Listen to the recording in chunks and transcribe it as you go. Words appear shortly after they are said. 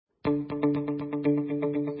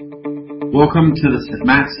Welcome to the St.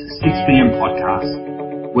 Matt's 6pm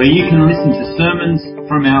podcast, where you can listen to sermons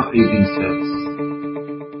from our evening service.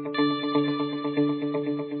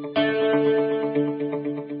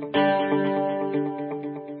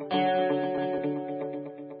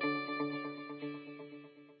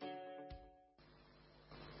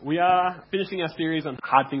 We are finishing our series on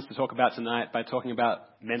hard things to talk about tonight by talking about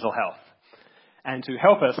mental health. And to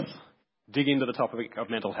help us dig into the topic of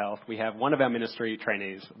mental health, we have one of our ministry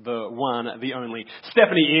trainees, the one, the only,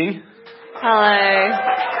 Stephanie Ng. Hello.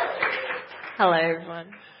 Hello, everyone.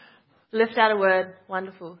 Lift out a word.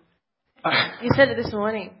 Wonderful. You said it this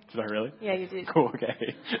morning. Did I really? Yeah, you did. Cool,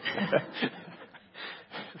 okay.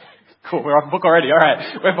 Cool, we're off the book already. All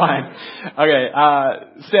right, we're fine.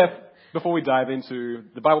 Okay, Steph, before we dive into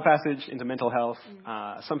the Bible passage, into mental health,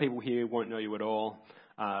 some people here won't know you at all.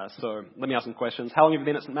 So let me ask some questions. How long have you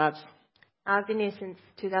been at St. Matt's? I've been here since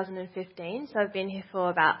 2015, so I've been here for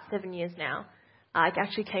about 7 years now. I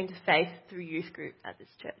actually came to faith through youth group at this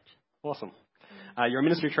church. Awesome. You're a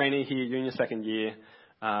ministry trainee here, you're in your second year,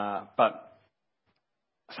 but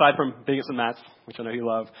aside from being at St. Matt's, which I know you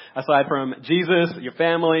love, aside from Jesus, your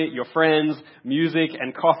family, your friends, music,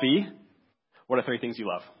 and coffee, what are 3 things you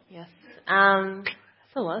love? Yes.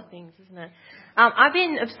 That's a lot of things, isn't it? I've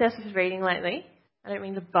been obsessed with reading lately. I don't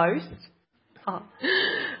mean to boast.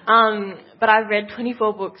 But I've read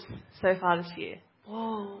 24 books so far this year.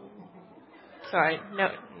 Whoa. Sorry, no,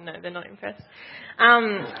 they're not impressed.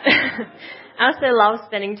 I also love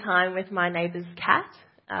spending time with my neighbour's cat.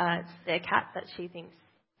 It's their cat, but she thinks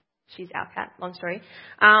she's our cat. Long story.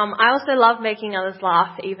 I also love making others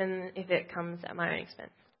laugh, even if it comes at my own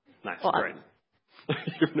expense. Nice, great.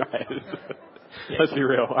 Let's be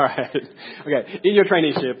real. All right. Okay, in your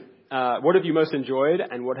traineeship, what have you most enjoyed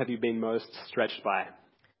and what have you been most stretched by?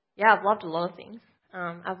 Yeah, I've loved a lot of things.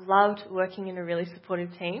 I've loved working in a really supportive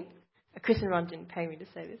team. Chris and Ron didn't pay me to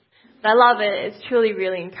say this. But I love it. It's truly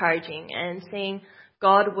really encouraging. And seeing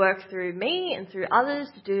God work through me and through others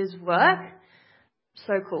to do his work,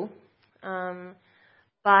 so cool.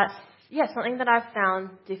 But yeah, something that I've found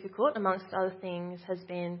difficult, amongst other things, has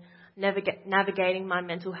been navigating my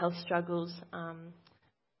mental health struggles,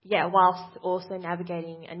 whilst also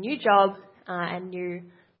navigating a new job and new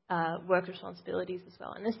work responsibilities as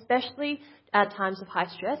well, and especially at times of high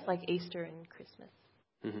stress like Easter and Christmas.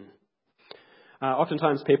 Mm-hmm.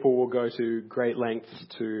 Oftentimes people will go to great lengths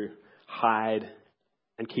to hide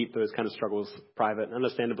and keep those kind of struggles private, and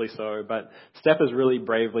understandably so, but Steph has really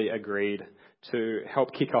bravely agreed to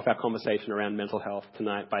help kick off our conversation around mental health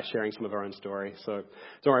tonight by sharing some of our own story. So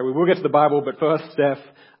don't worry, we will get to the Bible, but first, Steph,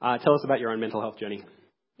 tell us about your own mental health journey.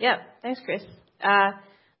 Yeah, thanks, Chris.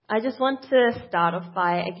 I just want to start off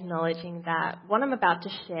by acknowledging that what I'm about to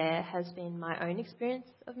share has been my own experience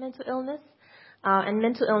of mental illness, and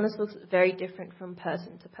mental illness looks very different from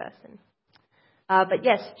person to person. But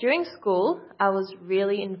yes, during school, I was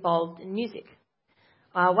really involved in music.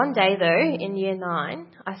 One day, though, in year 9,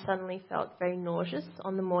 I suddenly felt very nauseous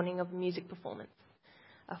on the morning of a music performance.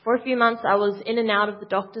 For a few months, I was in and out of the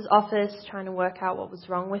doctor's office trying to work out what was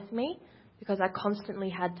wrong with me because I constantly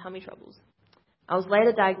had tummy troubles. I was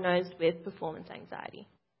later diagnosed with performance anxiety.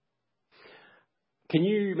 Can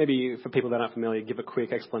you, maybe for people that aren't familiar, give a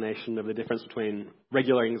quick explanation of the difference between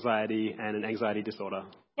regular anxiety and an anxiety disorder?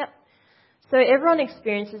 Yep. So everyone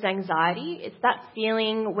experiences anxiety. It's that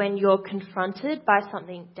feeling when you're confronted by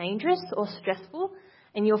something dangerous or stressful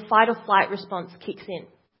and your fight or flight response kicks in.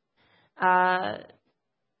 So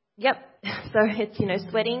it's,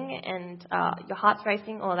 sweating and your heart's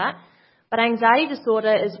racing, all that. But anxiety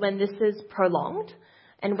disorder is when this is prolonged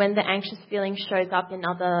and when the anxious feeling shows up in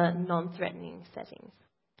other non-threatening settings.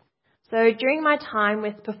 So during my time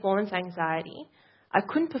with performance anxiety, I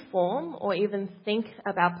couldn't perform or even think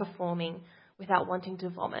about performing without wanting to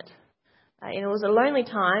vomit. And it was a lonely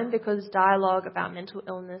time because dialogue about mental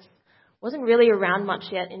illness wasn't really around much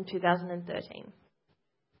yet in 2013.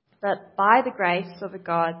 But by the grace of a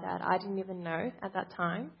God that I didn't even know at that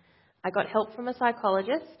time, I got help from a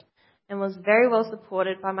psychologist and was very well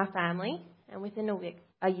supported by my family. And within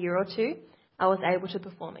a year or 2, I was able to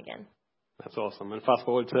perform again. That's awesome. And fast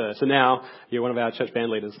forward to now, you're one of our church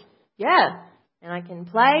band leaders. Yeah, and I can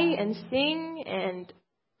play and sing and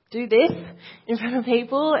do this in front of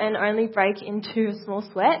people and only break into a small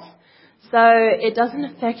sweat. So it doesn't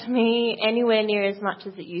affect me anywhere near as much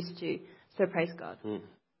as it used to. So praise God.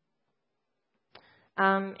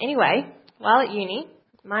 Anyway, while at uni,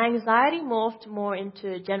 my anxiety morphed more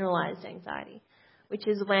into generalized anxiety, which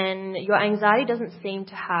is when your anxiety doesn't seem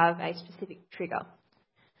to have a specific trigger.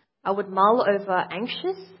 I would mull over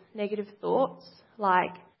anxious, negative thoughts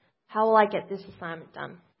like, how will I get this assignment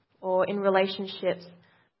done? Or in relationships,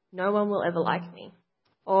 no one will ever like me.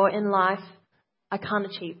 Or in life, I can't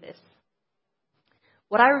achieve this.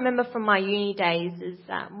 What I remember from my uni days is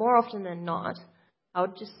that more often than not, I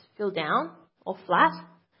would just feel down or flat.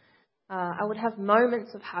 I would have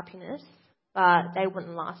moments of happiness, but they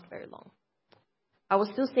wouldn't last very long. I was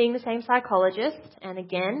still seeing the same psychologist, and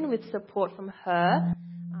again, with support from her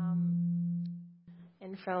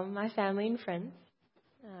and from my family and friends,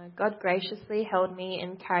 God graciously held me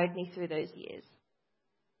and carried me through those years.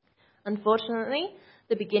 Unfortunately,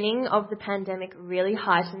 the beginning of the pandemic really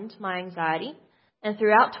heightened my anxiety, and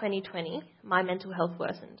throughout 2020, my mental health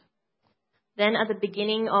worsened. Then at the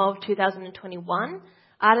beginning of 2021,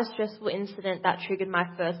 I had a stressful incident that triggered my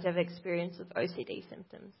first ever experience of OCD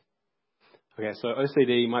symptoms. Okay, so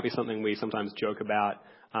OCD might be something we sometimes joke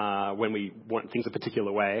about when we want things a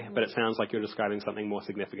particular way, but it sounds like you're describing something more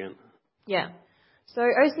significant. Yeah. So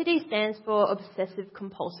OCD stands for Obsessive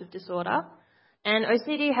Compulsive Disorder, and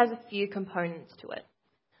OCD has a few components to it.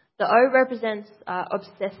 The O represents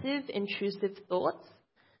obsessive, intrusive thoughts,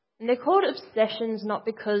 and they're called obsessions not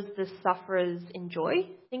because the sufferers enjoy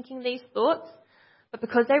thinking these thoughts, but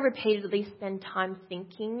because they repeatedly spend time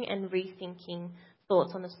thinking and rethinking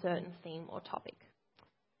thoughts on a certain theme or topic.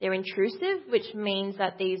 They're intrusive, which means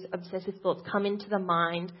that these obsessive thoughts come into the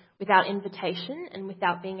mind without invitation and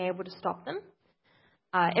without being able to stop them.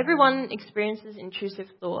 Everyone experiences intrusive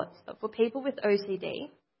thoughts, but for people with OCD,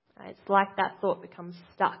 it's like that thought becomes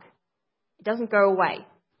stuck. It doesn't go away.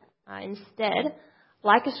 Instead,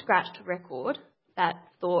 like a scratched record, that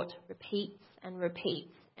thought repeats and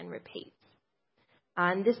repeats and repeats.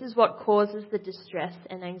 And this is what causes the distress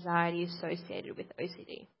and anxiety associated with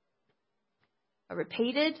OCD.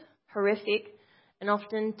 Repeated, horrific, and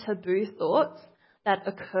often taboo thoughts that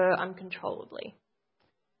occur uncontrollably.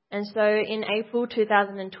 And so in April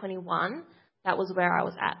 2021, that was where I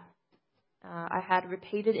was at. I had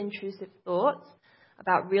repeated intrusive thoughts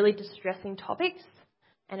about really distressing topics,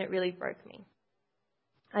 and it really broke me.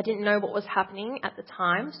 I didn't know what was happening at the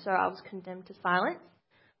time, so I was condemned to silence,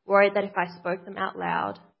 worried that if I spoke them out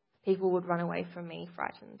loud, people would run away from me,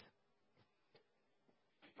 frightened.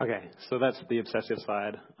 Okay, so that's the obsessive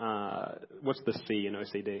side. What's the C in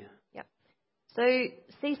OCD? Yeah. So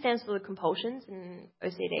C stands for the compulsions in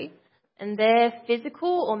OCD, and they're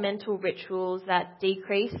physical or mental rituals that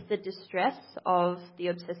decrease the distress of the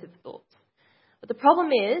obsessive thoughts. But the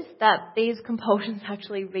problem is that these compulsions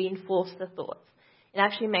actually reinforce the thoughts. It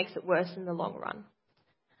actually makes it worse in the long run.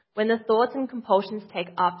 When the thoughts and compulsions take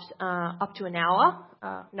up an hour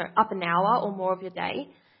or more of your day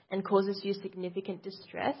and causes you significant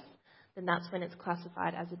distress, then that's when it's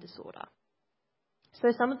classified as a disorder.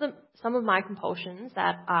 So some of my compulsions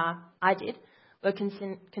that I did were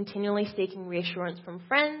continually seeking reassurance from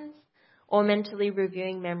friends or mentally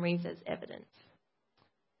reviewing memories as evidence.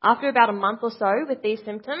 After about a month or so with these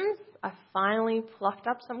symptoms, I finally plucked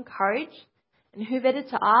up some courage, and who better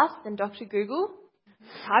to ask than Dr. Google?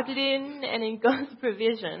 Typed it in, and in God's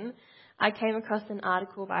provision, I came across an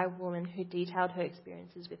article by a woman who detailed her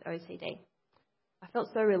experiences with OCD. I felt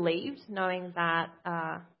so relieved knowing that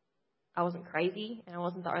I wasn't crazy and I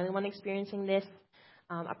wasn't the only one experiencing this.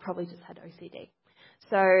 I probably just had OCD.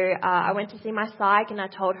 So I went to see my psych and I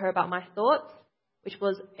told her about my thoughts, which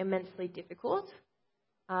was immensely difficult.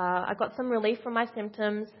 I got some relief from my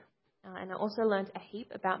symptoms, and I also learned a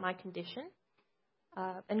heap about my condition.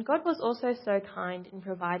 And God was also so kind in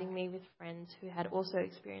providing me with friends who had also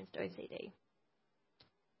experienced OCD.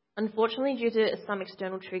 Unfortunately, due to some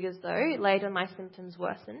external triggers though, later my symptoms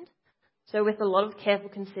worsened. So with a lot of careful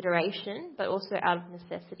consideration, but also out of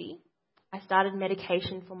necessity, I started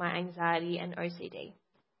medication for my anxiety and OCD.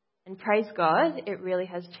 And praise God, it really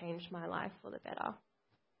has changed my life for the better.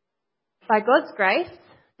 By God's grace,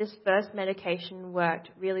 this first medication worked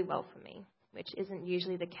really well for me, which isn't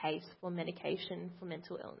usually the case for medication for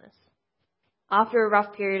mental illness. After a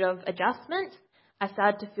rough period of adjustment, I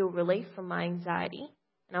started to feel relief from my anxiety,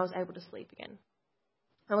 and I was able to sleep again.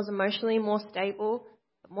 I was emotionally more stable,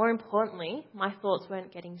 but more importantly, my thoughts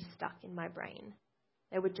weren't getting stuck in my brain.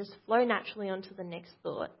 They would just flow naturally onto the next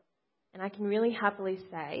thought, and I can really happily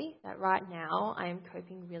say that right now I am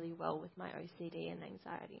coping really well with my OCD and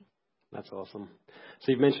anxiety. That's awesome.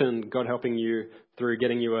 So you've mentioned God helping you through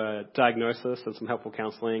getting you a diagnosis and some helpful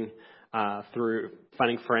counselling, through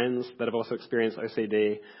finding friends that have also experienced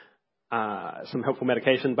OCD, some helpful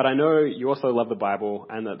medication. But I know you also love the Bible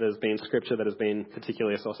and that there's been scripture that has been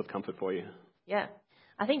particularly a source of comfort for you. Yeah.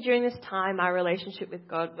 I think during this time, my relationship with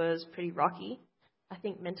God was pretty rocky. I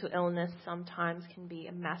think mental illness sometimes can be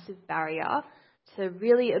a massive barrier to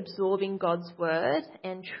really absorbing God's word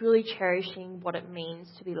and truly cherishing what it means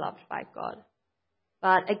to be loved by God.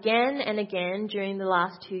 But again and again during the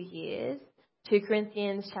last 2 years, 2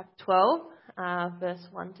 Corinthians chapter 12, verse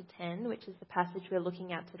 1 to 10, which is the passage we're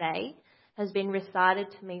looking at today, has been recited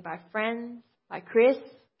to me by friends, by Chris.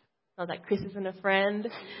 Not that Chris isn't a friend.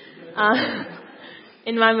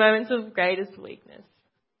 In my moments of greatest weakness.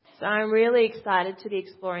 So I'm really excited to be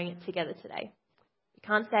exploring it together today. We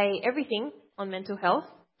can't say everything on mental health,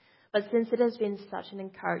 but since it has been such an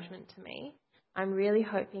encouragement to me, I'm really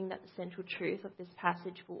hoping that the central truth of this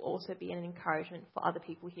passage will also be an encouragement for other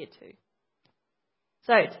people here too.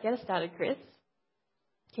 So to get us started, Chris,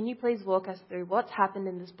 can you please walk us through what's happened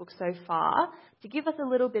in this book so far to give us a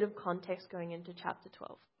little bit of context going into chapter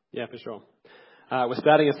 12? Yeah, for sure. We're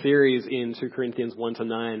starting a series in 2 Corinthians 1 to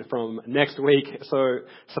 9 from next week. So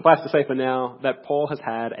suffice to say for now that Paul has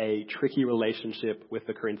had a tricky relationship with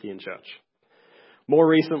the Corinthian church. More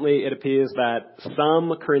recently, it appears that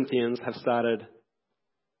some Corinthians have started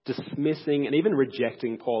dismissing and even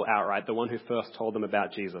rejecting Paul outright, the one who first told them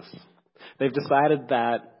about Jesus. They've decided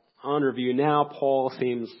that on review now, Paul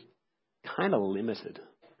seems kind of limited,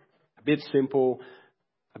 a bit simple,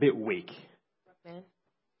 a bit weak. Man.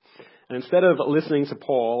 And instead of listening to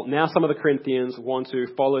Paul, now some of the Corinthians want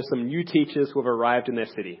to follow some new teachers who have arrived in their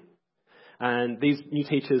city. And these new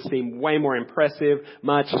teachers seem way more impressive,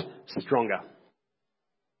 much stronger.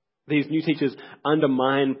 These new teachers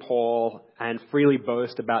undermine Paul and freely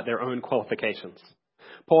boast about their own qualifications.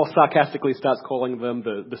 Paul sarcastically starts calling them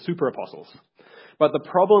the super apostles. But the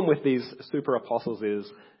problem with these super apostles is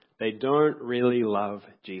they don't really love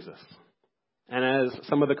Jesus. And as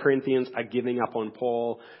some of the Corinthians are giving up on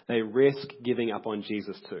Paul, they risk giving up on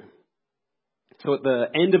Jesus too. So at the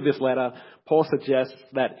end of this letter, Paul suggests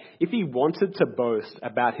that if he wanted to boast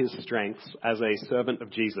about his strengths as a servant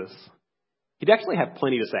of Jesus, he'd actually have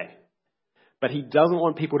plenty to say. But he doesn't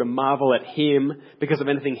want people to marvel at him because of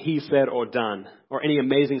anything he said or done, or any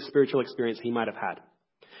amazing spiritual experience he might have had.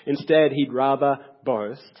 Instead, he'd rather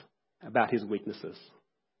boast about his weaknesses.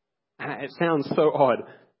 And it sounds so odd.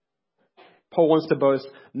 Paul wants to boast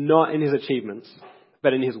not in his achievements,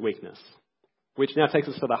 but in his weakness. Which now takes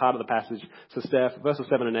us to the heart of the passage. So Steph, verses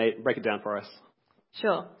 7 and 8, break it down for us.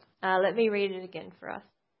 Sure. Let me read it again for us.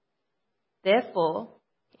 Therefore,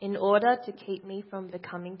 in order to keep me from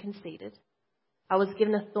becoming conceited, I was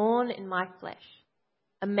given a thorn in my flesh,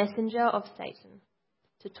 a messenger of Satan,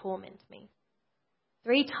 to torment me.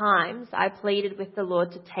 3 times I pleaded with the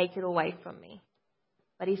Lord to take it away from me.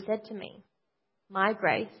 But he said to me, my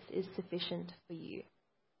grace is sufficient for you,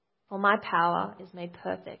 for my power is made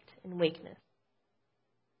perfect in weakness.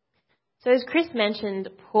 So as Chris mentioned,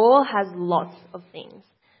 Paul has lots of things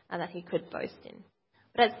that he could boast in.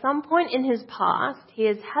 But at some point in his past, he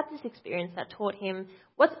has had this experience that taught him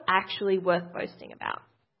what's actually worth boasting about.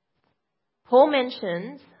 Paul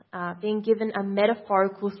mentions being given a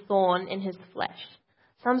metaphorical thorn in his flesh,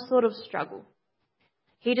 some sort of struggle.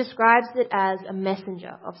 He describes it as a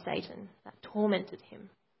messenger of Satan that tormented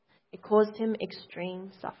him. It caused him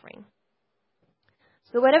extreme suffering.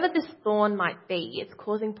 So whatever this thorn might be, it's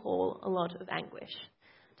causing Paul a lot of anguish,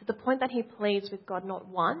 to the point that he pleads with God not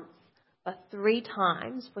once, but 3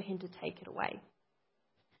 times for him to take it away.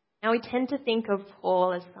 Now we tend to think of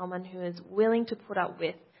Paul as someone who is willing to put up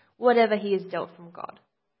with whatever he is dealt from God.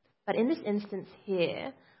 But in this instance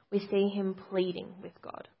here, we see him pleading with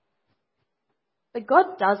God. But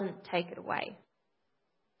God doesn't take it away.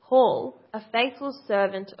 Paul, a faithful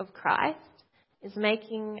servant of Christ, is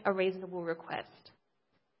making a reasonable request.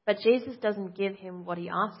 But Jesus doesn't give him what he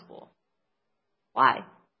asked for. Why?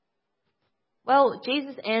 Well,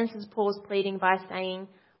 Jesus answers Paul's pleading by saying,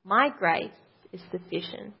 my grace is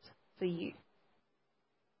sufficient for you.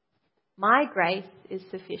 My grace is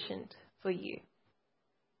sufficient for you.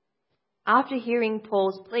 After hearing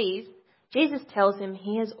Paul's pleas, Jesus tells him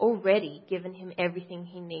he has already given him everything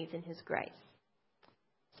he needs in his grace.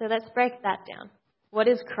 So let's break that down. What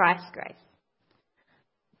is Christ's grace?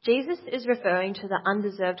 Jesus is referring to the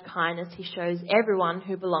undeserved kindness he shows everyone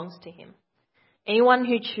who belongs to him. Anyone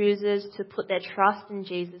who chooses to put their trust in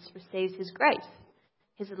Jesus receives his grace,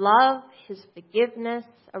 his love, his forgiveness,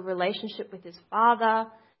 a relationship with his Father,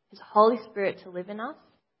 his Holy Spirit to live in us,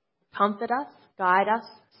 comfort us, guide us,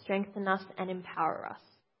 strengthen us, and empower us.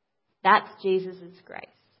 That's Jesus' grace.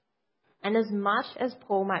 And as much as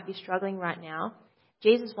Paul might be struggling right now,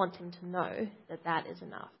 Jesus wants him to know that that is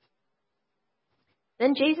enough.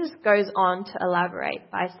 Then Jesus goes on to elaborate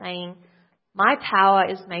by saying, my power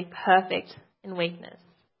is made perfect in weakness.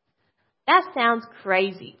 That sounds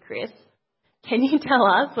crazy, Chris. Can you tell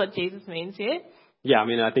us what Jesus means here? Yeah,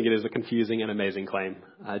 I think it is a confusing and amazing claim.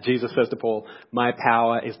 Jesus says to Paul, "My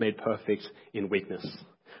power is made perfect in weakness.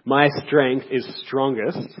 My strength is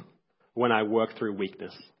strongest when I work through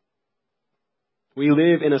weakness." We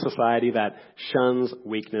live in a society that shuns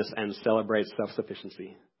weakness and celebrates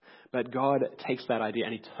self-sufficiency. But God takes that idea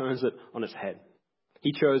and he turns it on its head.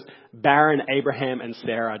 He chose barren Abraham and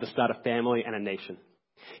Sarah to start a family and a nation.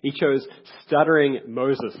 He chose stuttering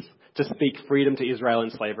Moses to speak freedom to Israel in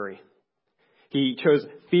slavery. He chose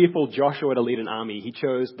fearful Joshua to lead an army. He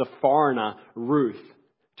chose the foreigner, Ruth,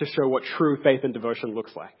 to show what true faith and devotion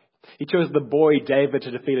looks like. He chose the boy David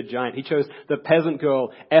to defeat a giant. He chose the peasant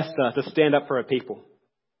girl Esther to stand up for her people.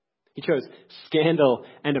 He chose scandal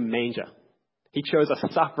and a manger. He chose a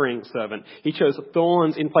suffering servant. He chose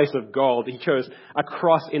thorns in place of gold. He chose a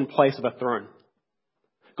cross in place of a throne.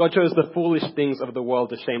 God chose the foolish things of the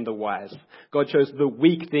world to shame the wise. God chose the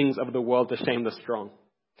weak things of the world to shame the strong.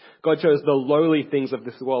 God chose the lowly things of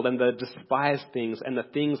this world and the despised things and the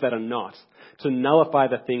things that are not to nullify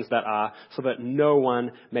the things that are, so that no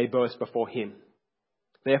one may boast before him.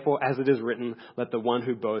 Therefore, as it is written, let the one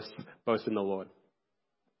who boasts boast in the Lord.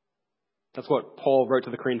 That's what Paul wrote to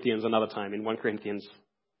the Corinthians another time in 1 Corinthians.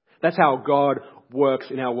 That's how God works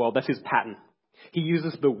in our world. That's his pattern. He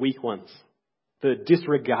uses the weak ones, the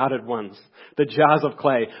disregarded ones, the jars of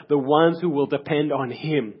clay, the ones who will depend on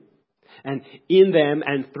him. And in them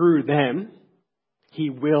and through them, he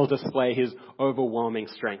will display his overwhelming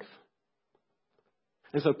strength.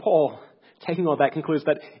 And so Paul, taking all that, concludes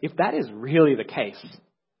that if that is really the case,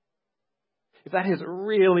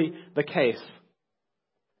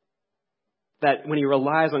 that when he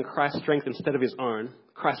relies on Christ's strength instead of his own,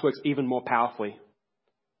 Christ works even more powerfully,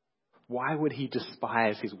 why would he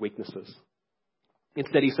despise his weaknesses?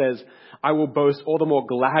 Instead, he says, I will boast all the more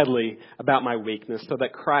gladly about my weakness so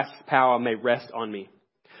that Christ's power may rest on me.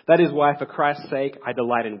 That is why, for Christ's sake, I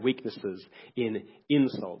delight in weaknesses, in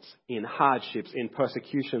insults, in hardships, in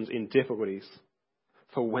persecutions, in difficulties.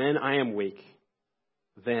 For when I am weak,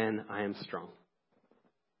 then I am strong.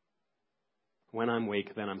 When I'm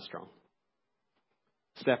weak, then I'm strong.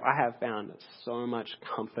 Steph, I have found so much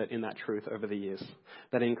comfort in that truth over the years,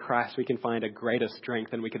 that in Christ we can find a greater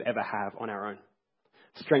strength than we could ever have on our own.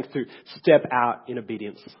 Strength to step out in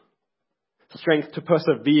obedience. Strength to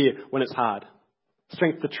persevere when it's hard.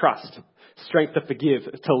 Strength to trust. Strength to forgive,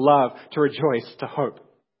 to love, to rejoice, to hope.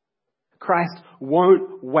 Christ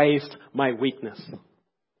won't waste my weakness,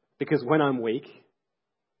 because when I'm weak,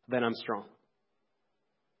 then I'm strong.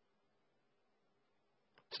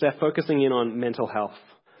 Steph, focusing in on mental health,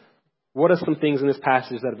 what are some things in this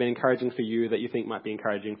passage that have been encouraging for you that you think might be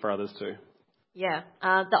encouraging for others too? Yeah,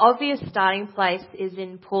 the obvious starting place is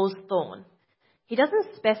in Paul's thorn. He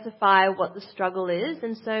doesn't specify what the struggle is,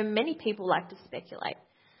 and so many people like to speculate.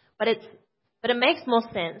 But it makes more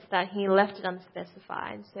sense that he left it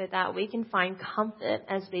unspecified so that we can find comfort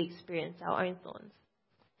as we experience our own thorns.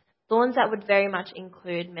 Thorns that would very much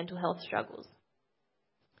include mental health struggles.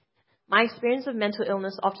 My experience of mental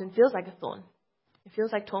illness often feels like a thorn. It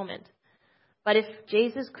feels like torment. But if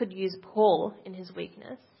Jesus could use Paul in his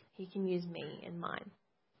weakness, he can use me in mine.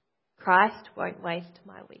 Christ won't waste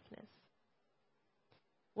my weakness.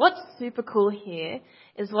 What's super cool here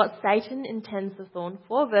is what Satan intends the thorn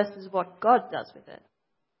for versus what God does with it.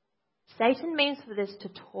 Satan means for this to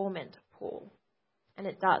torment Paul, and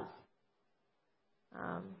it does.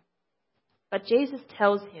 But Jesus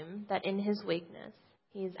tells him that in his weakness,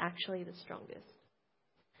 he is actually the strongest.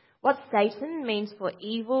 What Satan means for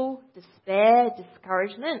evil, despair,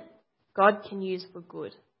 discouragement, God can use for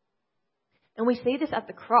good. And we see this at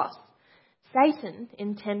the cross. Satan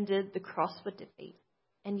intended the cross for defeat.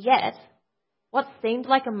 And yet, what seemed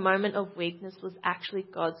like a moment of weakness was actually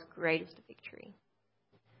God's greatest victory.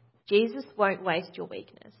 Jesus won't waste your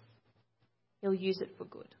weakness. He'll use it for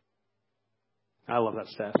good. I love that,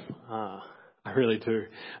 Steph. I really do.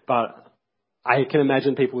 But I can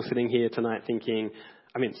imagine people sitting here tonight thinking,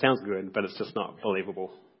 it sounds good, but it's just not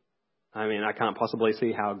believable. I can't possibly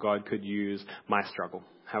see how God could use my struggle,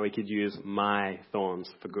 how he could use my thorns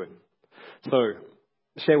for good. So,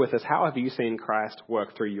 share with us, how have you seen Christ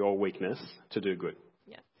work through your weakness to do good?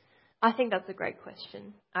 Yeah, I think that's a great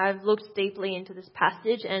question. I've looked deeply into this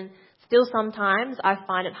passage, and still sometimes I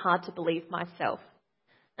find it hard to believe myself.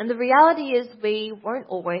 And the reality is we won't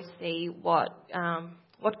always see what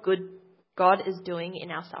good God is doing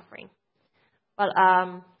in our suffering. But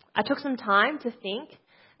I took some time to think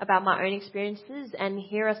about my own experiences, and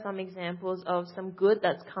here are some examples of some good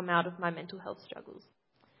that's come out of my mental health struggles.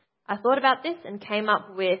 I thought about this and came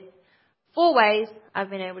up with 4 ways I've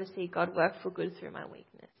been able to see God work for good through my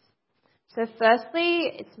weakness. So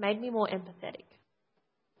firstly, it's made me more empathetic.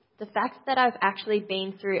 The fact that I've actually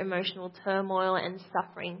been through emotional turmoil and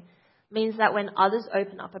suffering means that when others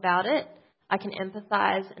open up about it, I can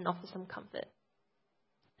empathize and offer some comfort.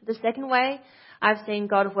 The second way I've seen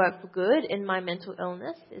God work for good in my mental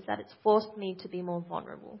illness is that it's forced me to be more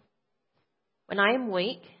vulnerable. When I am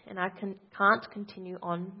weak and I can't continue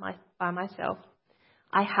on by myself,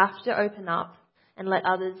 I have to open up and let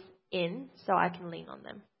others in so I can lean on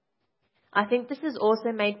them. I think this has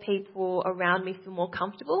also made people around me feel more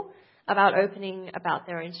comfortable about opening about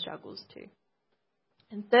their own struggles too.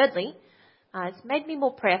 And thirdly, it's made me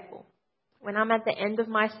more prayerful. When I'm at the end of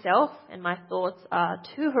myself and my thoughts are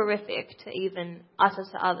too horrific to even utter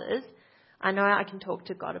to others, I know I can talk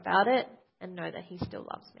to God about it and know that He still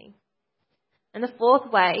loves me. And the fourth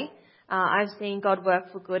way I've seen God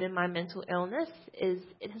work for good in my mental illness is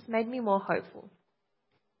it has made me more hopeful.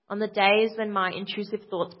 On the days when my intrusive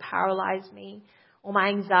thoughts paralyze me or my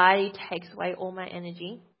anxiety takes away all my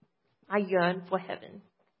energy, I yearn for heaven,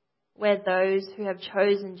 where those who have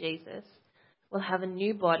chosen Jesus will have a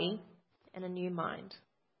new body and a new mind.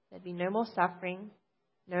 There'd be no more suffering,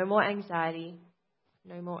 no more anxiety,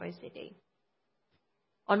 no more OCD.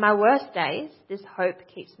 On my worst days, this hope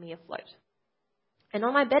keeps me afloat. And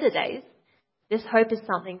on my better days, this hope is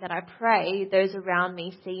something that I pray those around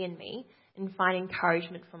me see in me and find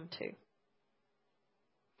encouragement from too.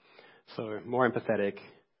 So more empathetic,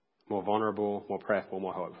 more vulnerable, more prayerful,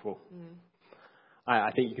 more hopeful.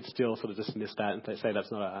 I think you could still sort of dismiss that and say that's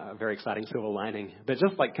not a very exciting silver lining. But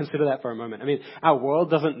just consider that for a moment. I mean, our world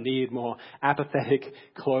doesn't need more apathetic,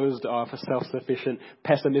 closed off, self-sufficient,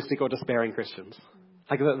 pessimistic or despairing Christians.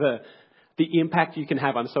 The impact you can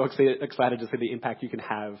have, I'm so excited to see the impact you can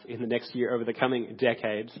have in the next year, over the coming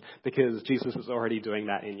decades, because Jesus is already doing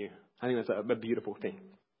that in you. I think that's a beautiful thing.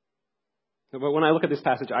 But when I look at this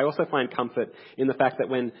passage, I also find comfort in the fact that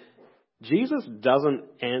when Jesus doesn't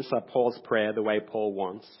answer Paul's prayer the way Paul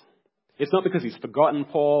wants, it's not because he's forgotten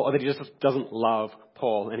Paul or that he just doesn't love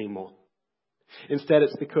Paul anymore. Instead,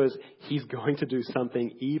 it's because he's going to do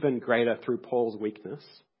something even greater through Paul's weakness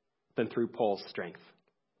than through Paul's strength.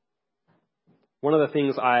 One of the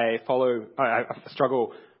things I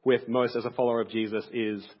struggle with most as a follower of Jesus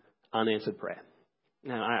is unanswered prayer.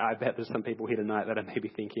 Now, I bet there's some people here tonight that are maybe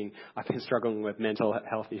thinking, I've been struggling with mental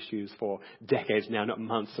health issues for decades now, not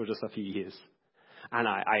months or just a few years. And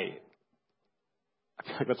I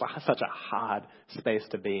feel like that's such a hard space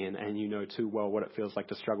to be in, and you know too well what it feels like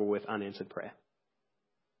to struggle with unanswered prayer.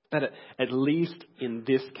 But at least in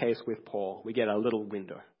this case with Paul, we get a little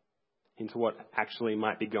window into what actually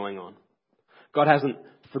might be going on. God hasn't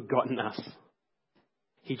forgotten us.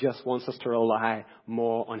 He just wants us to rely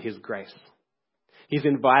more on His grace. He's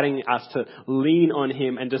inviting us to lean on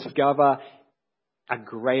Him and discover a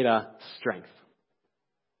greater strength.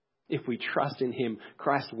 If we trust in Him,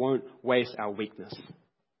 Christ won't waste our weakness.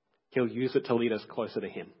 He'll use it to lead us closer to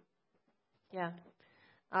Him. Yeah.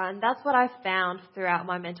 And that's what I've found throughout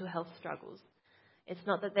my mental health struggles. It's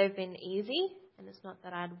not that they've been easy, and it's not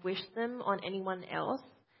that I'd wish them on anyone else.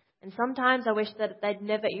 And sometimes I wish that they'd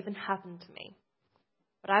never even happened to me.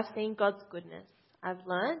 But I've seen God's goodness. I've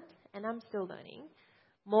learned, and I'm still learning,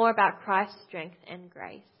 more about Christ's strength and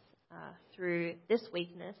grace through this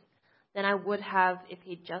weakness than I would have if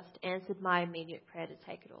He'd just answered my immediate prayer to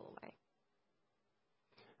take it all away.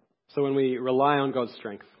 So when we rely on God's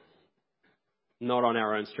strength, not on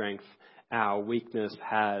our own strength, our weakness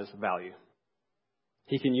has value.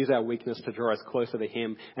 He can use our weakness to draw us closer to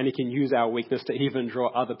Him, and He can use our weakness to even draw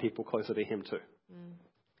other people closer to Him too.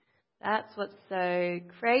 That's what's so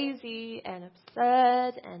crazy and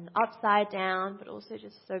absurd and upside down, but also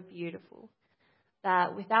just so beautiful.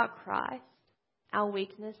 That without Christ, our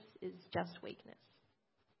weakness is just weakness.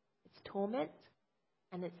 It's torment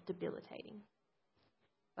and it's debilitating.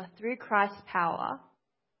 But through Christ's power,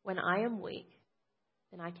 when I am weak,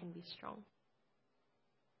 then I can be strong.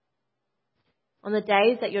 On the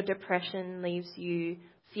days that your depression leaves you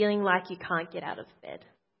feeling like you can't get out of bed,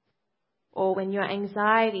 or when your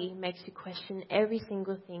anxiety makes you question every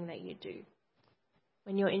single thing that you do,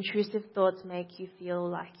 when your intrusive thoughts make you feel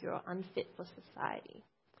like you're unfit for society,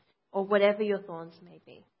 or whatever your thorns may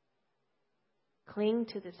be, cling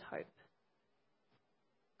to this hope.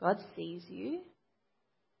 God sees you,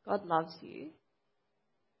 God loves you,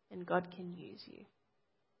 and God can use you.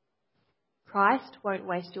 Christ won't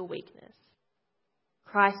waste your weakness.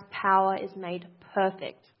 Christ's power is made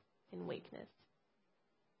perfect in weakness.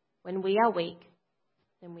 When we are weak,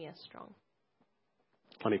 then we are strong.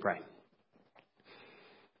 Let me pray.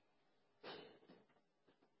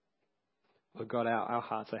 Lord God, our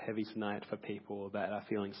hearts are heavy tonight for people that are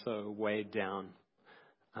feeling so weighed down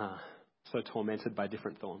so tormented by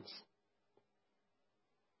different thorns.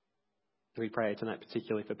 We pray tonight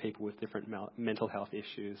particularly for people with different mental health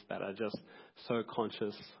issues that are just so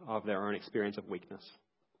conscious of their own experience of weakness.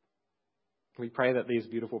 We pray that these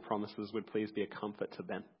beautiful promises would please be a comfort to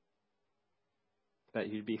them, that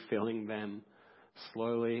you'd be filling them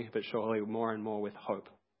slowly but surely more and more with hope,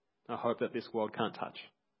 a hope that this world can't touch.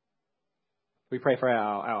 We pray for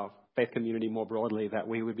our faith community more broadly, that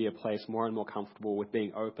we would be a place more and more comfortable with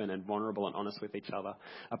being open and vulnerable and honest with each other,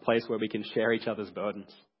 a place where we can share each other's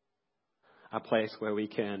burdens, a place where we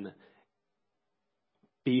can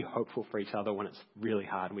be hopeful for each other when it's really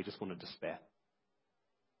hard and we just want to despair.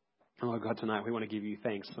 Oh, Lord God, tonight we want to give you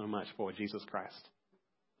thanks so much for Jesus Christ,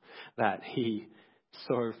 that he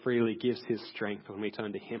so freely gives his strength when we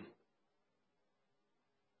turn to him.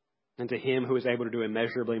 And to him who is able to do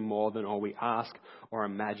immeasurably more than all we ask or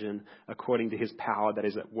imagine, according to his power that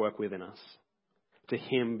is at work within us. To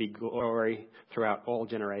him be glory throughout all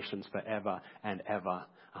generations forever and ever.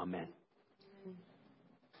 Amen.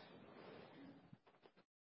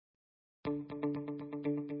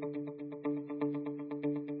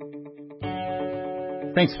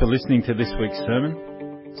 Thanks for listening to this week's sermon.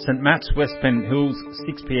 St Matt's West Pennant Hills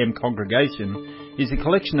 6pm congregation is a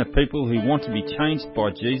collection of people who want to be changed by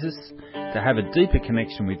Jesus, to have a deeper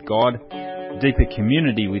connection with God, deeper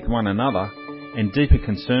community with one another, and deeper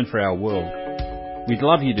concern for our world. We'd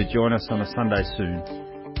love you to join us on a Sunday soon.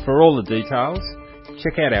 For all the details,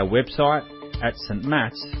 check out our website at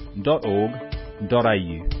stmats.org.au.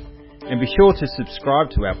 And be sure to subscribe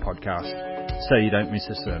to our podcast so you don't miss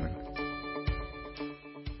a sermon.